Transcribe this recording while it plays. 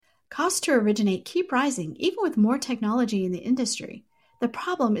Costs to originate keep rising, even with more technology in the industry. The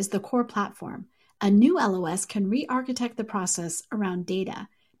problem is the core platform. A new LOS can re-architect the process around data,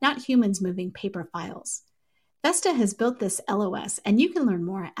 not humans moving paper files. Vesta has built this LOS, and you can learn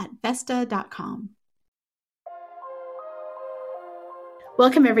more at Vesta.com.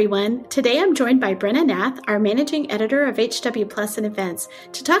 Welcome, everyone. Today I'm joined by Brenna Nath, our managing editor of HW Plus and Events,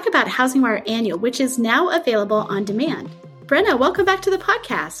 to talk about HousingWire Annual, which is now available on demand. Brenna, welcome back to the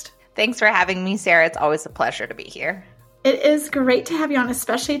podcast. Thanks for having me, Sarah. It's always a pleasure to be here. It is great to have you on,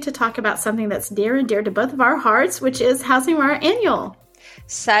 especially to talk about something that's dear and dear to both of our hearts, which is HousingWire Annual.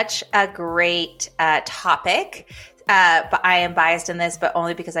 Such a great topic, but I am biased in this, but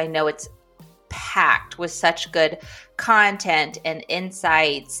only because I know it's packed with such good content and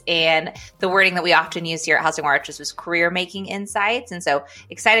insights, and the wording that we often use here at HousingWire just was career-making insights. And so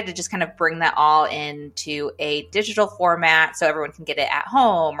excited to just kind of bring that all into a digital format so everyone can get it at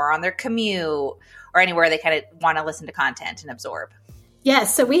home or on their commute or anywhere they kind of want to listen to content and absorb.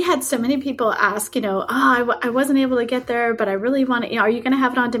 Yes. So we had so many people ask, I wasn't able to get there, but I really want to, are you going to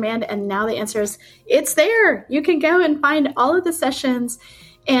have it on demand? And now the answer is it's there. You can go and find all of the sessions.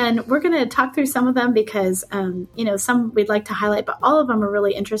 And we're going to talk through some of them because, some we'd like to highlight, but all of them are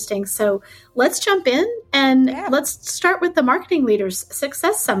really interesting. So let's jump in and let's start with the Marketing Leaders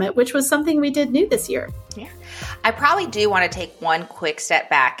Success Summit, which was something we did new this year. Yeah. I probably do want to take one quick step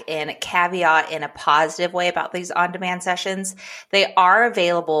back and caveat in a positive way about these on-demand sessions. They are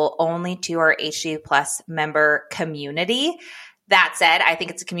available only to our HW Plus member community. That said, I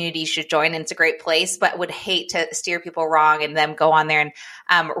think it's a community you should join, and it's a great place, but would hate to steer people wrong and them go on there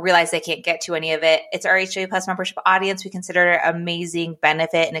and realize they can't get to any of it. It's our HW Plus membership audience. We consider it an amazing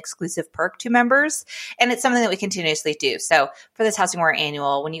benefit and exclusive perk to members, and it's something that we continuously do. So for this HousingWire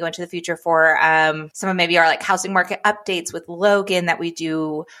Annual, when you go into the future for some of maybe our like housing market updates with Logan that we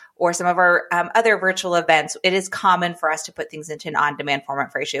do, or some of our other virtual events, it is common for us to put things into an on-demand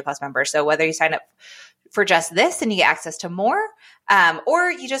format for HW Plus members. So whether you sign up for just this and you get access to more,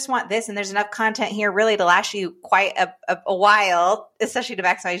 or you just want this and there's enough content here really to last you quite a while, especially to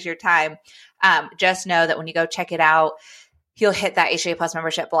maximize your time, just know that when you go check it out, you'll hit that HW Plus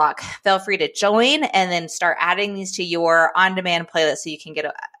membership block. Feel free to join and then start adding these to your on-demand playlist so you can get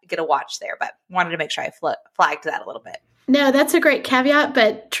a watch there. But wanted to make sure I flagged that a little bit. No, that's a great caveat,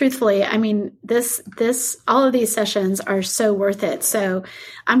 but truthfully, I mean, all of these sessions are so worth it. So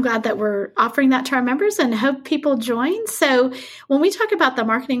I'm glad that we're offering that to our members and hope people join. So when we talk about the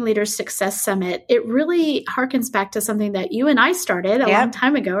Marketing Leaders Success Summit, it really harkens back to something that you and I started a long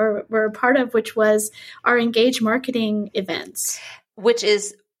time ago, or were a part of, which was our Engage Marketing events. Which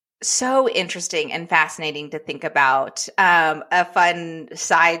is so interesting and fascinating to think about. A fun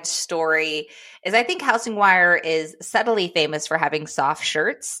side story is I think HousingWire is subtly famous for having soft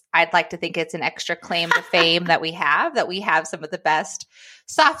shirts. I'd like to think it's an extra claim to fame that we have some of the best,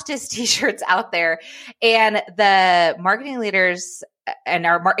 softest t-shirts out there. And the Marketing Leaders and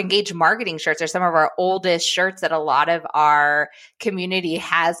our Engage Marketing shirts are some of our oldest shirts that a lot of our community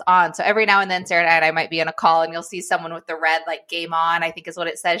has on. So every now and then, Sarah and I might be on a call and you'll see someone with the red, like Game On, I think is what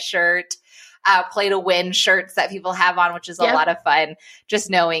it says, shirt, Play to Win shirts that people have on, which is a lot of fun. Just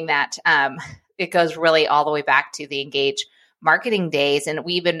knowing that it goes really all the way back to the Engage Marketing days. And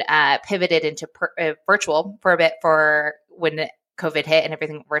we even pivoted into virtual for a bit for when COVID hit and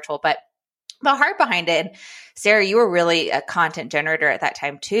everything virtual. But the heart behind it, and Sarah, you were really a content generator at that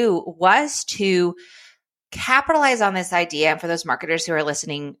time too, was to capitalize on this idea. And for those marketers who are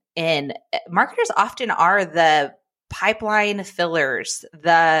listening in, marketers often are the pipeline fillers,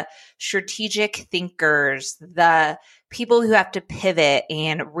 the strategic thinkers, the people who have to pivot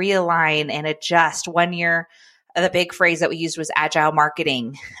and realign and adjust. 1 year, the big phrase that we used was agile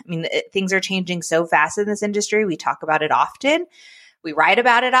marketing. I mean, things are changing so fast in this industry. We talk about it often. We write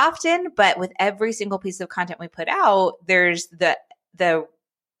about it often, but with every single piece of content we put out, there's the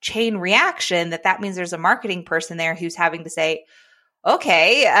chain reaction that means there's a marketing person there who's having to say,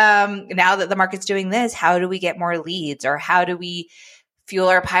 okay, now that the market's doing this, how do we get more leads? Or how do we fuel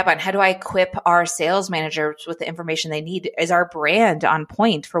our pipeline? How do I equip our sales managers with the information they need? Is our brand on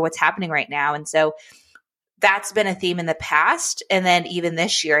point for what's happening right now? And so that's been a theme in the past. And then even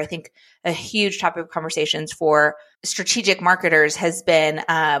this year, I think a huge topic of conversations for strategic marketers has been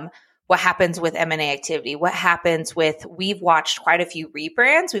what happens with M&A activity, what happens with, we've watched quite a few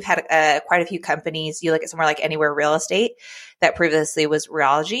rebrands. We've had quite a few companies. You look at somewhere like Anywhere Real Estate that previously was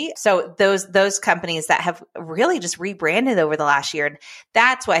Realogy. So those companies that have really just rebranded over the last year. And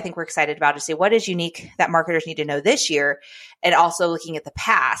that's what I think we're excited about, to see what is unique that marketers need to know this year. And also looking at the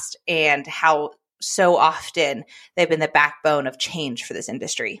past and how so often they've been the backbone of change for this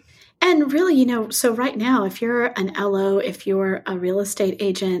industry. And really, so right now, if you're an LO, if you're a real estate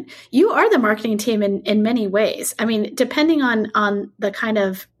agent, you are the marketing team in many ways. I mean, depending on the kind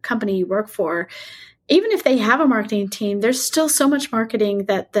of company you work for, even if they have a marketing team, there's still so much marketing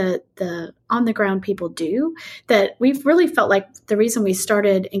that the on the ground people do that we've really felt like the reason we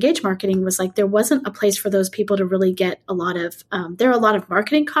started Engage Marketing was like there wasn't a place for those people to really get a lot of, there are a lot of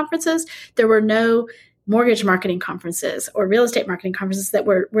marketing conferences. There were no mortgage marketing conferences or real estate marketing conferences that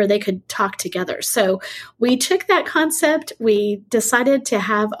were where they could talk together. So we took that concept, we decided to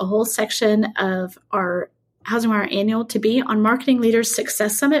have a whole section of our HousingWire Annual to be on Marketing Leaders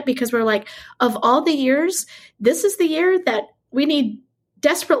Success Summit, because we're like, of all the years, this is the year that we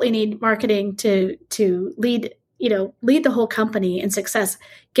desperately need marketing to lead the whole company in success,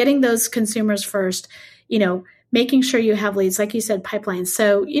 getting those consumers first, making sure you have leads, like you said, pipelines.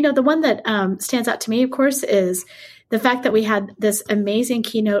 So, the one that stands out to me, of course, is the fact that we had this amazing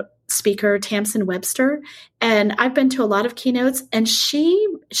keynote speaker, Tamsin Webster. And I've been to a lot of keynotes, and she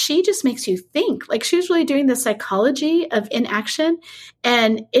just makes you think. Like, she was really doing the psychology of inaction.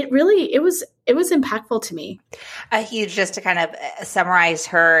 And it was impactful to me. Just to kind of summarize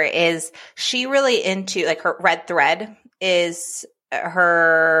her, is she really into, like, her red thread is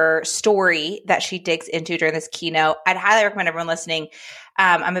her story that she digs into during this keynote. I'd highly recommend everyone listening.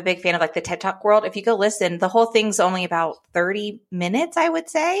 I'm a big fan of like the TED Talk world. If you go listen, the whole thing's only about 30 minutes, I would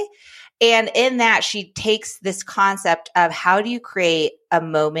say. And in that, she takes this concept of how do you create a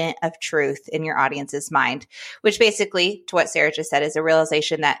moment of truth in your audience's mind, which basically, to what Sarah just said, is a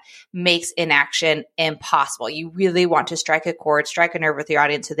realization that makes inaction impossible. You really want to strike a chord, strike a nerve with your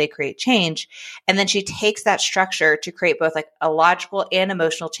audience so they create change. And then she takes that structure to create both like a logical and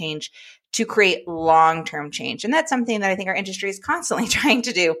emotional change to create long-term change. And that's something that I think our industry is constantly trying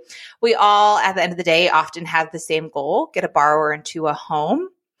to do. We all, at the end of the day, often have the same goal: get a borrower into a home.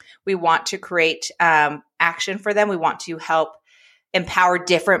 We want to create action for them. We want to help empower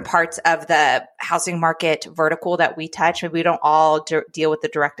different parts of the housing market vertical that we touch. Maybe we don't all deal with the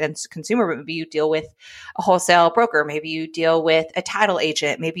direct end consumer, but maybe you deal with a wholesale broker. Maybe you deal with a title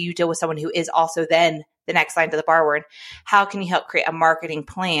agent. Maybe you deal with someone who is also then the next line to the borrower. And how can you help create a marketing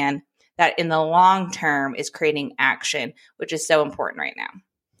plan that in the long term is creating action, which is so important right now?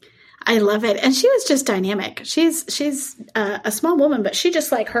 I love it. And she was just dynamic. She's a small woman, but she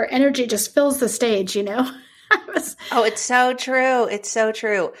just, like, her energy just fills the stage, Oh, it's so true. It's so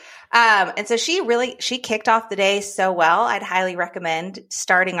true. And so she kicked off the day so well. I'd highly recommend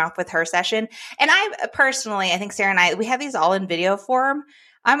starting off with her session. And I think Sarah and I, we have these all in video form.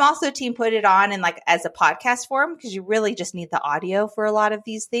 I'm also team put it on in like as a podcast form, because you really just need the audio for a lot of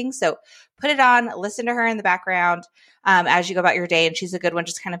these things. So put it on, listen to her in the background as you go about your day. And she's a good one,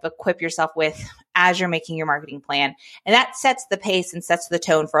 just kind of equip yourself with as you're making your marketing plan. And that sets the pace and sets the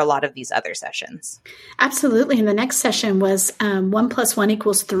tone for a lot of these other sessions. Absolutely. And the next session was 1 +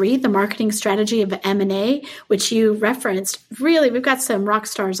 1 = 3, the marketing strategy of M&A, which you referenced. Really, we've got some rock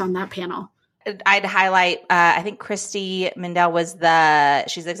stars on that panel. I'd highlight, I think Christy Mindell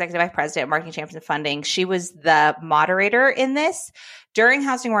she's the executive vice president of Marketing Champions and Funding. She was the moderator in this. During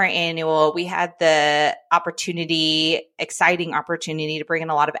HousingWire Annual, we had the exciting opportunity to bring in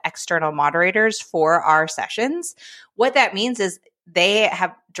a lot of external moderators for our sessions. What that means is they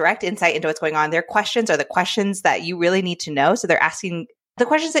have direct insight into what's going on. Their questions are the questions that you really need to know. So they're asking the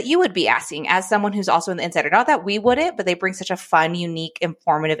questions that you would be asking as someone who's also in the insider. Not that we wouldn't, but they bring such a fun, unique,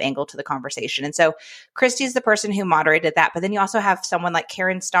 informative angle to the conversation. And so Christy's the person who moderated that. But then you also have someone like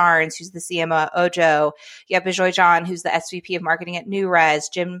Karen Starnes, who's the CMO at Ojo. You have Bijoy John, who's the SVP of marketing at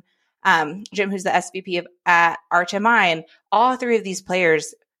NewRez. Jim, who's the SVP of ArchMI. And all three of these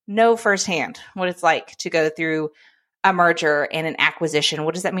players know firsthand what it's like to go through a merger and an acquisition.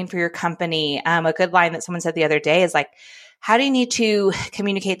 What does that mean for your company? A good line that someone said the other day is like, how do you need to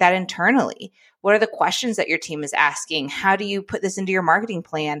communicate that internally? What are the questions that your team is asking? How do you put this into your marketing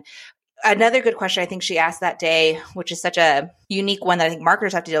plan? Another good question I think she asked that day, which is such a unique one that I think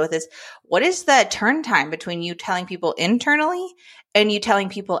marketers have to deal with, is what is the turn time between you telling people internally and you telling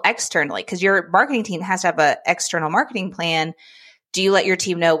people externally? Because your marketing team has to have an external marketing plan. Do you let your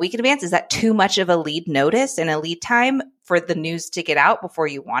team know a week in advance? Is that too much of a lead notice and a lead time for the news to get out before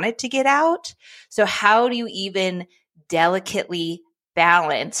you want it to get out? So how do you even delicately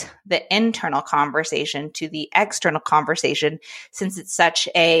balance the internal conversation to the external conversation, since it's such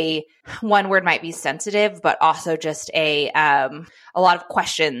one word might be sensitive, but also just a lot of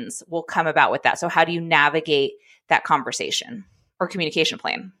questions will come about with that. So how do you navigate that conversation or communication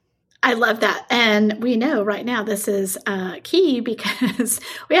plan? I love that. And we know right now this is key because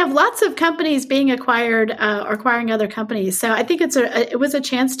we have lots of companies being acquired or acquiring other companies. So I think it was a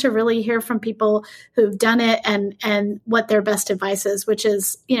chance to really hear from people who've done it and what their best advice is, which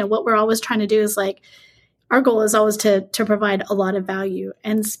is, what we're always trying to do is like, our goal is always to provide a lot of value.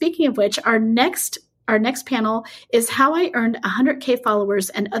 And speaking of which, our next panel is how I earned 100K followers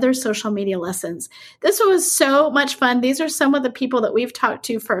and other social media lessons. This was so much fun. These are some of the people that we've talked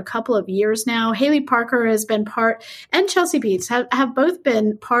to for a couple of years now. Haley Parker has been part, and Chelsea Beats have both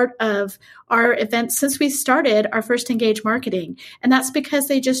been part of our events since we started our first Engage Marketing. And that's because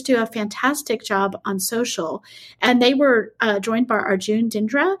they just do a fantastic job on social. And they were joined by Arjun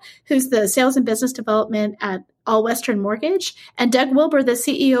Dindra, who's the sales and business development at All Western Mortgage, and Doug Wilbur, the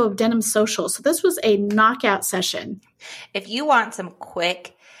CEO of Denim Social. So this was a knockout session. If you want some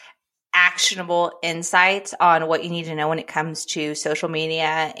quick, actionable insights on what you need to know when it comes to social media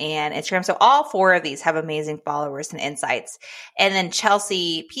and Instagram, so all four of these have amazing followers and insights. And then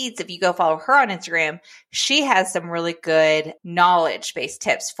Chelsea Peets, if you go follow her on Instagram, she has some really good knowledge-based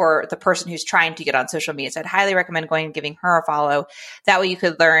tips for the person who's trying to get on social media. So I'd highly recommend going and giving her a follow. That way you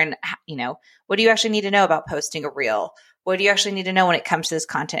could learn, what do you actually need to know about posting a reel? What do you actually need to know when it comes to this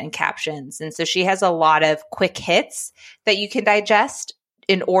content and captions? And so she has a lot of quick hits that you can digest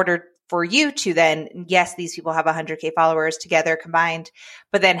in order for you to then, yes, these people have 100K followers together combined,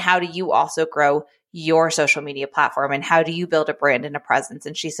 but then how do you also grow your social media platform and how do you build a brand and a presence?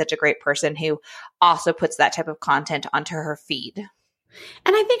 And she's such a great person who also puts that type of content onto her feed.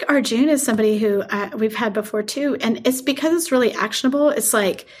 And I think Arjun is somebody who we've had before too. And it's because it's really actionable. It's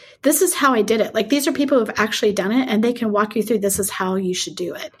like, this is how I did it. Like, these are people who've actually done it and they can walk you through, this is how you should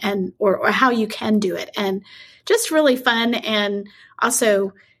do it and, or how you can do it. And just really fun and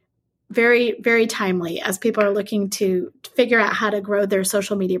also very, very timely as people are looking to figure out how to grow their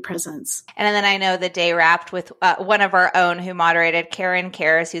social media presence. And then I know the day wrapped with one of our own who moderated, Karen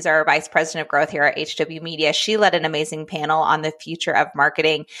Karras, who's our Vice President of Growth here at HW Media. She led an amazing panel on the future of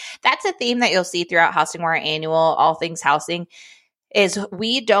marketing. That's a theme that you'll see throughout HousingWire Annual, all things housing, is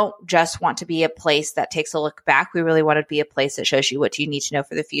we don't just want to be a place that takes a look back. We really want to be a place that shows you what you need to know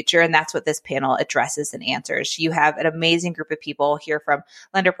for the future. And that's what this panel addresses and answers. You have an amazing group of people here from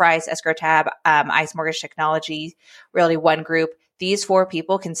Lenderprise, Escrow Tab, ICE Mortgage Technology, Realty One Group. These four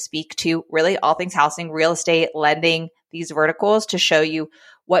people can speak to really all things housing, real estate, lending, these verticals to show you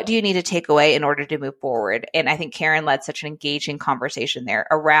what do you need to take away in order to move forward. And I think Karen led such an engaging conversation there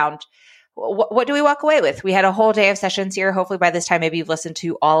around what do we walk away with? We had a whole day of sessions here. Hopefully by this time, maybe you've listened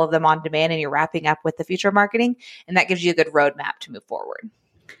to all of them on demand and you're wrapping up with the future of marketing. And that gives you a good roadmap to move forward.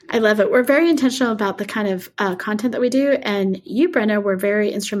 I love it. We're very intentional about the kind of content that we do. And you, Brenna, were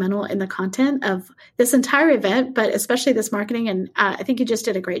very instrumental in the content of this entire event, but especially this marketing. And I think you just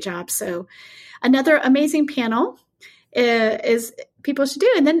did a great job. So another amazing panel is people should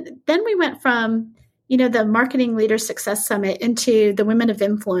do. And then we went from, the Marketing Leader Success Summit into the Women of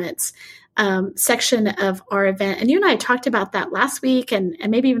Influence section of our event. And you and I talked about that last week and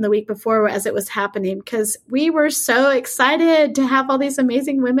maybe even the week before as it was happening, because we were so excited to have all these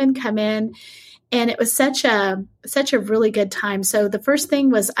amazing women come in. And it was such a really good time. So the first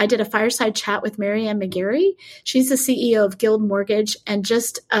thing was I did a fireside chat with Marianne McGarry. She's the CEO of Guild Mortgage and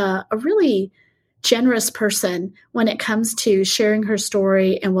just a really generous person when it comes to sharing her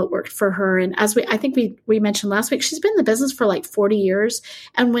story and what worked for her. And as I think we mentioned last week, she's been in the business for like 40 years.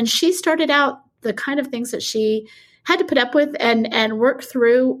 And when she started out, the kind of things that she had to put up with and work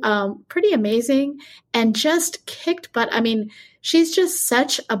through, pretty amazing and just kicked butt. I mean, she's just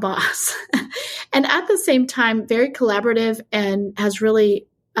such a boss. And at the same time, very collaborative and has really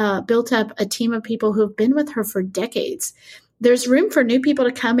built up a team of people who have been with her for decades. There's room for new people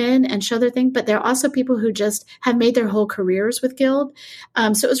to come in and show their thing, but there are also people who just have made their whole careers with Guild.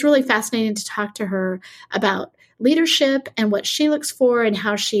 So it was really fascinating to talk to her about leadership and what she looks for and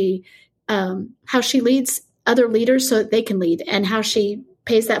how she leads other leaders so that they can lead and how she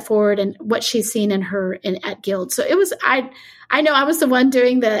pays that forward and what she's seen in her at Guild. So it was, I know I was the one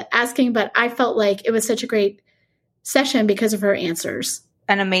doing the asking, but I felt like it was such a great session because of her answers.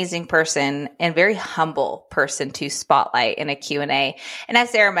 An amazing person and very humble person to spotlight in a Q&A. And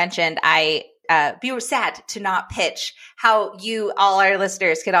as Sarah mentioned, I be sad to not pitch how you, all our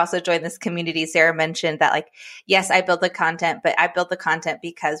listeners, could also join this community. Sarah mentioned that, yes, I build the content, but I build the content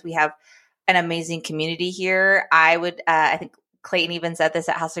because we have an amazing community here. I think Clayton even said this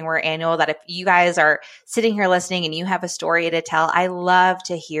at HousingWire Annual, that if you guys are sitting here listening and you have a story to tell, I love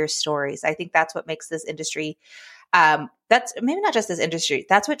to hear stories. I think that's what makes this industry That's maybe not just this industry.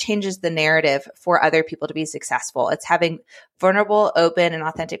 That's what changes the narrative for other people to be successful. It's having vulnerable, open, and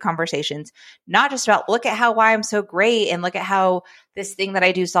authentic conversations, not just about look at why I'm so great and look at how this thing that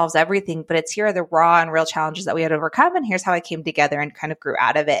I do solves everything, but it's here are the raw and real challenges that we had to overcome. And here's how I came together and kind of grew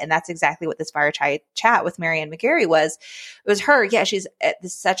out of it. And that's exactly what this fireside chat with Marianne McGarry was. It was her. Yeah, she's at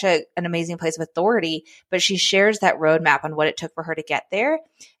such an amazing place of authority, but she shares that roadmap on what it took for her to get there.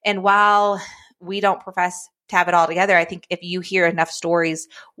 And while we don't profess to have it all together, I think if you hear enough stories,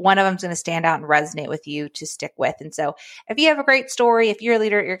 one of them's going to stand out and resonate with you to stick with. And so if you have a great story, if you're a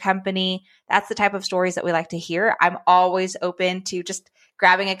leader at your company, that's the type of stories that we like to hear. I'm always open to just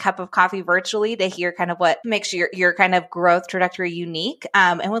grabbing a cup of coffee virtually to hear kind of what makes your kind of growth trajectory unique,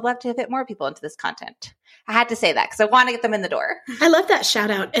 and would love to fit more people into this content. I had to say that because I want to get them in the door. I love that shout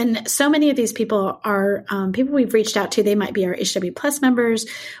out. And so many of these people are people we've reached out to. They might be our HW Plus members.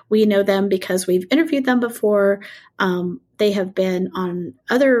 We know them because we've interviewed them before. They have been on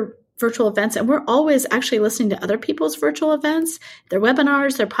other virtual events, and we're always actually listening to other people's virtual events, their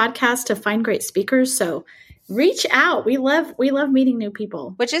webinars, their podcasts to find great speakers. So reach out. We love meeting new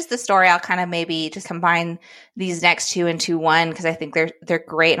people. Which is the story. I'll kind of maybe just combine these next two into one because I think they're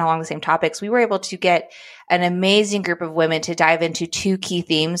great and along the same topics. We were able to get an amazing group of women to dive into two key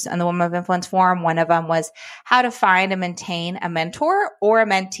themes on the Women of Influence Forum. One of them was how to find and maintain a mentor or a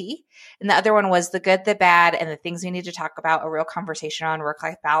mentee. And the other one was the good, the bad, and the things we need to talk about, a real conversation on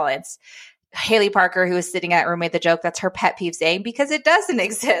work-life balance. Haley Parker, who was sitting in that room, made the joke that's her pet peeve saying because it doesn't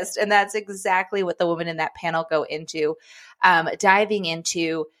exist. And that's exactly what the women in that panel go into, diving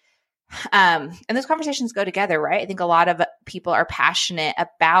into. And those conversations go together, right? I think a lot of people are passionate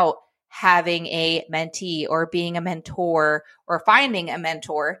about having a mentee or being a mentor or finding a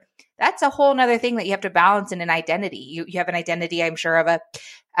mentor. That's a whole nother thing that you have to balance in an identity. You have an identity, I'm sure, of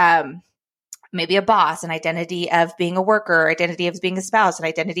a maybe a boss, an identity of being a worker, identity of being a spouse, an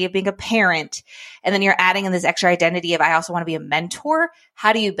identity of being a parent. And then you're adding in this extra identity of, I also want to be a mentor.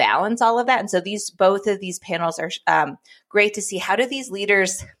 How do you balance all of that? And so both of these panels are great to see. How do these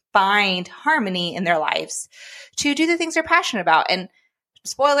leaders find harmony in their lives to do the things they're passionate about? And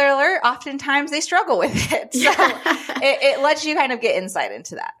spoiler alert, oftentimes they struggle with it. So it lets you kind of get insight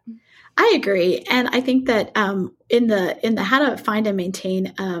into that. I agree. And I think that in the how to find and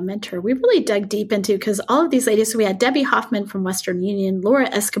maintain a mentor, we really dug deep into, because all of these ladies, so we had Debbie Hoffman from Western Union, Laura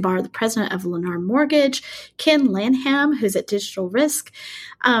Escobar, the president of Lennar Mortgage, Ken Lanham, who's at Digital Risk.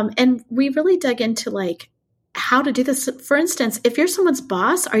 And we really dug into like how to do this. For instance, if you're someone's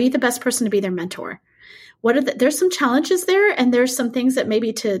boss, are you the best person to be their mentor? There's some challenges there, and there's some things that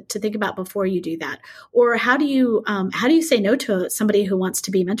maybe to think about before you do that. Or how do you say no to somebody who wants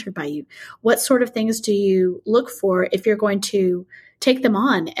to be mentored by you? What sort of things do you look for if you're going to take them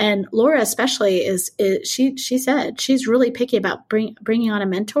on? And Laura especially she said she's really picky about bringing on a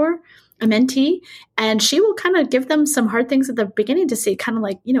mentor, a mentee, and she will kind of give them some hard things at the beginning to see kind of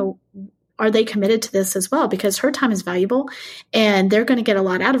like, are they committed to this as well? Because her time is valuable and they're going to get a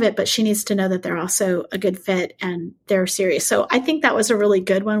lot out of it, but she needs to know that they're also a good fit and they're serious. So I think that was a really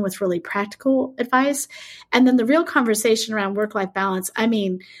good one with really practical advice. And then the real conversation around work-life balance. I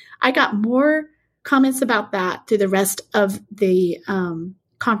mean, I got more comments about that through the rest of the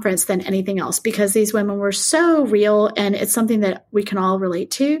conference than anything else, because these women were so real and it's something that we can all relate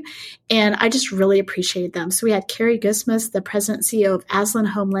to. And I just really appreciated them. So we had Carrie Gusmus, the president and CEO of Aslan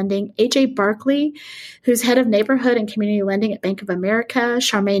Home Lending, AJ Barkley, who's head of neighborhood and community lending at Bank of America,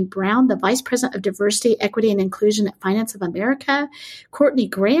 Charmaine Brown, the vice president of diversity, equity, and inclusion at Finance of America, Courtney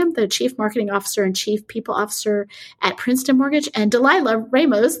Graham, the chief marketing officer and chief people officer at Princeton Mortgage, and Delilah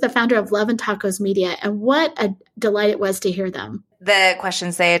Ramos, the founder of Love and Tacos Media. And what a delight it was to hear them. The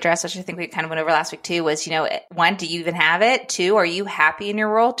questions they addressed, which I think we kind of went over last week too, was, one, do you even have it? Two, are you happy in your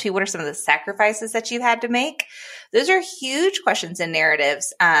role? Two, what are some of the sacrifices that you've had to make? Those are huge questions and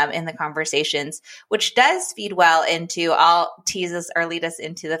narratives in the conversations, which does feed well into, I'll tease us or lead us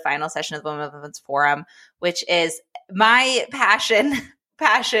into the final session of the Women of Influence Forum, which is my passion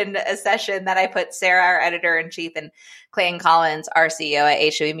session that I put Sarah, our editor-in-chief, and Clayton Collins, our CEO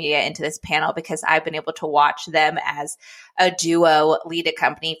at HW Media, into this panel because I've been able to watch them as a duo lead a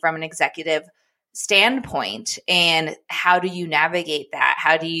company from an executive standpoint. And how do you navigate that?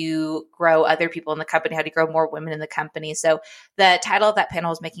 How do you grow other people in the company? How do you grow more women in the company? So the title of that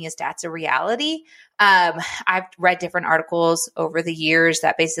panel is Making His Stats a Reality. I've read different articles over the years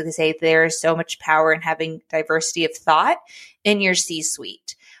that basically say there's so much power in having diversity of thought in your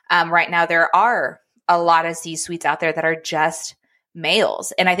C-suite. Right now, there are a lot of C-suites out there that are just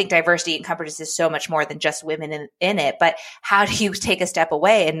males. And I think diversity encompasses so much more than just women in it. But how do you take a step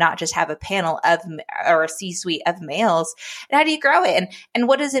away and not just have a panel of or a C-suite of males? And how do you grow it? And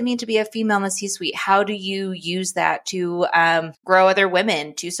what does it mean to be a female in the C-suite? How do you use that to grow other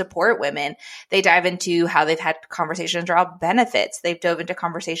women, to support women? They dive into how they've had conversations around benefits. They've dove into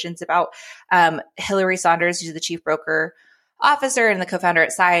conversations about Hillary Saunders, who's the chief broker officer and the co-founder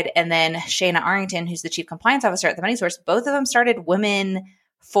at Side, and then Shayna Arrington, who's the chief compliance officer at the Money Source. Both of them started women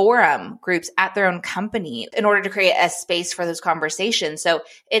forum groups at their own company in order to create a space for those conversations. So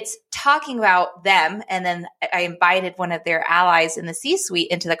it's talking about them. And then I invited one of their allies in the C-suite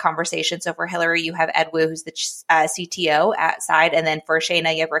into the conversation. So for Hillary, you have Ed Wu, who's the CTO at Side. And then for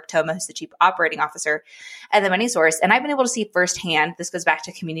Shayna, you have Rick Toma, who's the chief operating officer at the Money Source. And I've been able to see firsthand, this goes back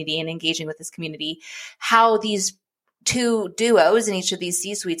to community and engaging with this community, how these two duos in each of these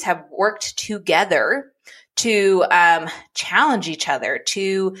C-suites have worked together to challenge each other,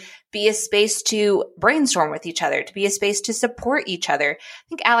 to be a space to brainstorm with each other, to be a space to support each other. I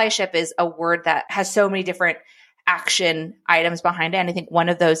think allyship is a word that has so many different action items behind it. And I think one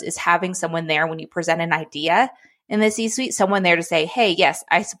of those is having someone there when you present an idea in the C-suite, someone there to say, hey, yes,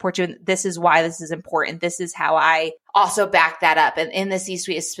 I support you. And this is why this is important. This is how I also back that up. And in the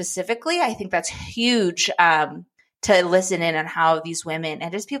C-suite specifically, I think that's huge, to listen in on how these women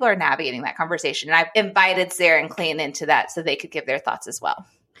and just people are navigating that conversation. And I've invited Sarah and Clayton into that so they could give their thoughts as well.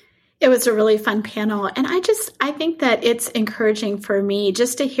 It was a really fun panel. And I think that it's encouraging for me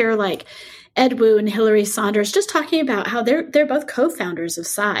just to hear like Ed Wu and Hillary Saunders just talking about how they're both co-founders of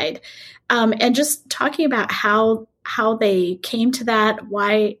Side, and just talking about how they came to that,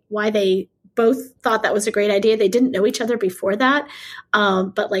 why they both thought that was a great idea. They didn't know each other before that.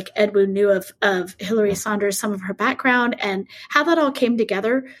 But like Ed Wu knew of Hillary Saunders, some of her background and how that all came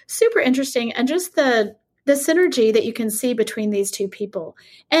together. Super interesting. And just the synergy that you can see between these two people.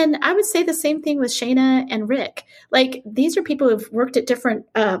 And I would say the same thing with Shayna and Rick. Like these are people who've worked at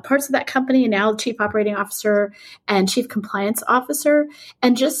different parts of that company and now chief operating officer and chief compliance officer.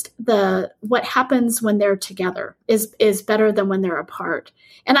 And just what happens when they're together is better than when they're apart.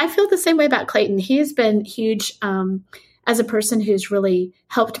 And I feel the same way about Clayton. He has been huge as a person who's really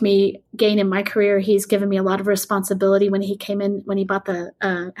helped me gain in my career. He's given me a lot of responsibility when he came in, when he bought the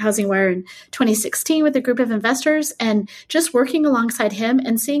HousingWire in 2016 with a group of investors, and just working alongside him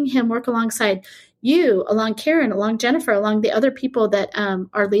and seeing him work alongside you, along Karen, along Jennifer, along the other people that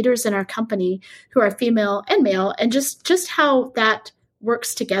are leaders in our company who are female and male, and just how that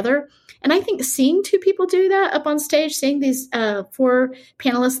works together. And I think seeing two people do that up on stage, seeing these 4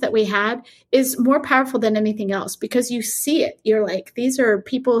 panelists that we had is more powerful than anything else because you see it. You're like, these are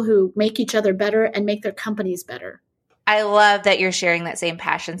people who make each other better and make their companies better. I love that you're sharing that same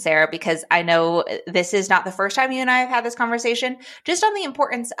passion, Sarah, because I know this is not the first time you and I have had this conversation, just on the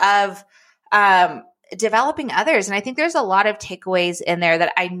importance of developing others. And I think there's a lot of takeaways in there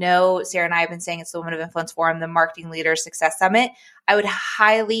that I know Sarah and I have been saying. It's the Women of Influence Forum, the Marketing Leaders Success Summit. I would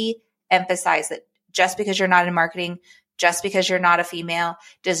highly emphasize that just because you're not in marketing, just because you're not a female,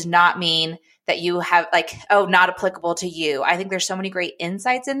 does not mean that you have not applicable to you. I think there's so many great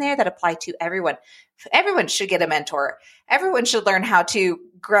insights in there that apply to everyone. Everyone should get a mentor. Everyone should learn how to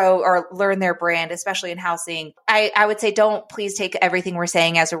grow or learn their brand, especially in housing. I would say don't please take everything we're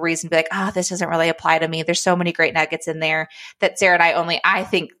saying as a reason to be like, this doesn't really apply to me. There's so many great nuggets in there that Sarah and I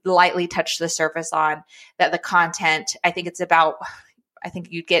think, lightly touched the surface on, that the content, I think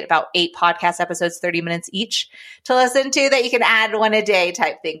you'd get about 8 podcast episodes, 30 minutes each to listen to, that you can add one a day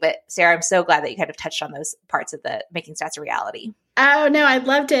type thing. But Sarah, I'm so glad that you kind of touched on those parts of the Making Stats a Reality. Oh, no, I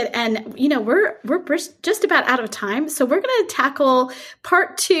loved it. And, we're just about out of time. So we're going to tackle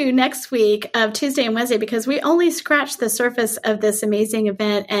part 2 next week of Tuesday and Wednesday, because we only scratched the surface of this amazing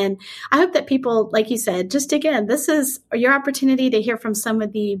event. And I hope that people, like you said, just again, this is your opportunity to hear from some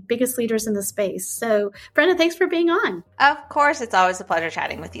of the biggest leaders in the space. So Brenda, thanks for being on. Of course. It's always a pleasure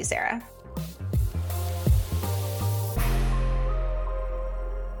chatting with you, Sarah.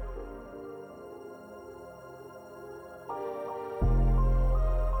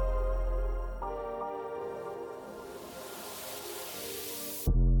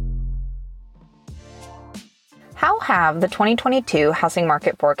 How have the 2022 housing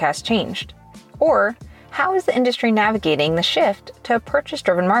market forecasts changed? Or how is the industry navigating the shift to a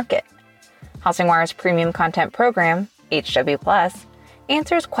purchase-driven market? HousingWire's premium content program, HW Plus,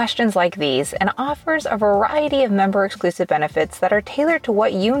 answers questions like these and offers a variety of member-exclusive benefits that are tailored to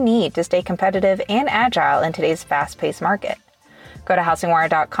what you need to stay competitive and agile in today's fast-paced market. Go to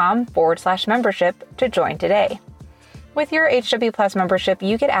housingwire.com/membership to join today. With your HW Plus membership,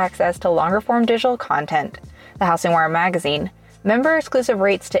 you get access to longer-form digital content, the HousingWire magazine, member-exclusive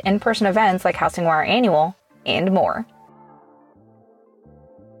rates to in-person events like HousingWire Annual, and more.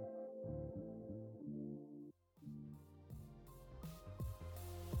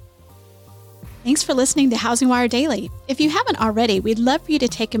 Thanks for listening to Housing Wire Daily. If you haven't already, we'd love for you to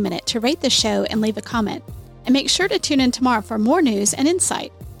take a minute to rate the show and leave a comment. And make sure to tune in tomorrow for more news and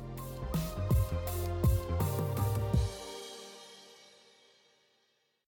insight.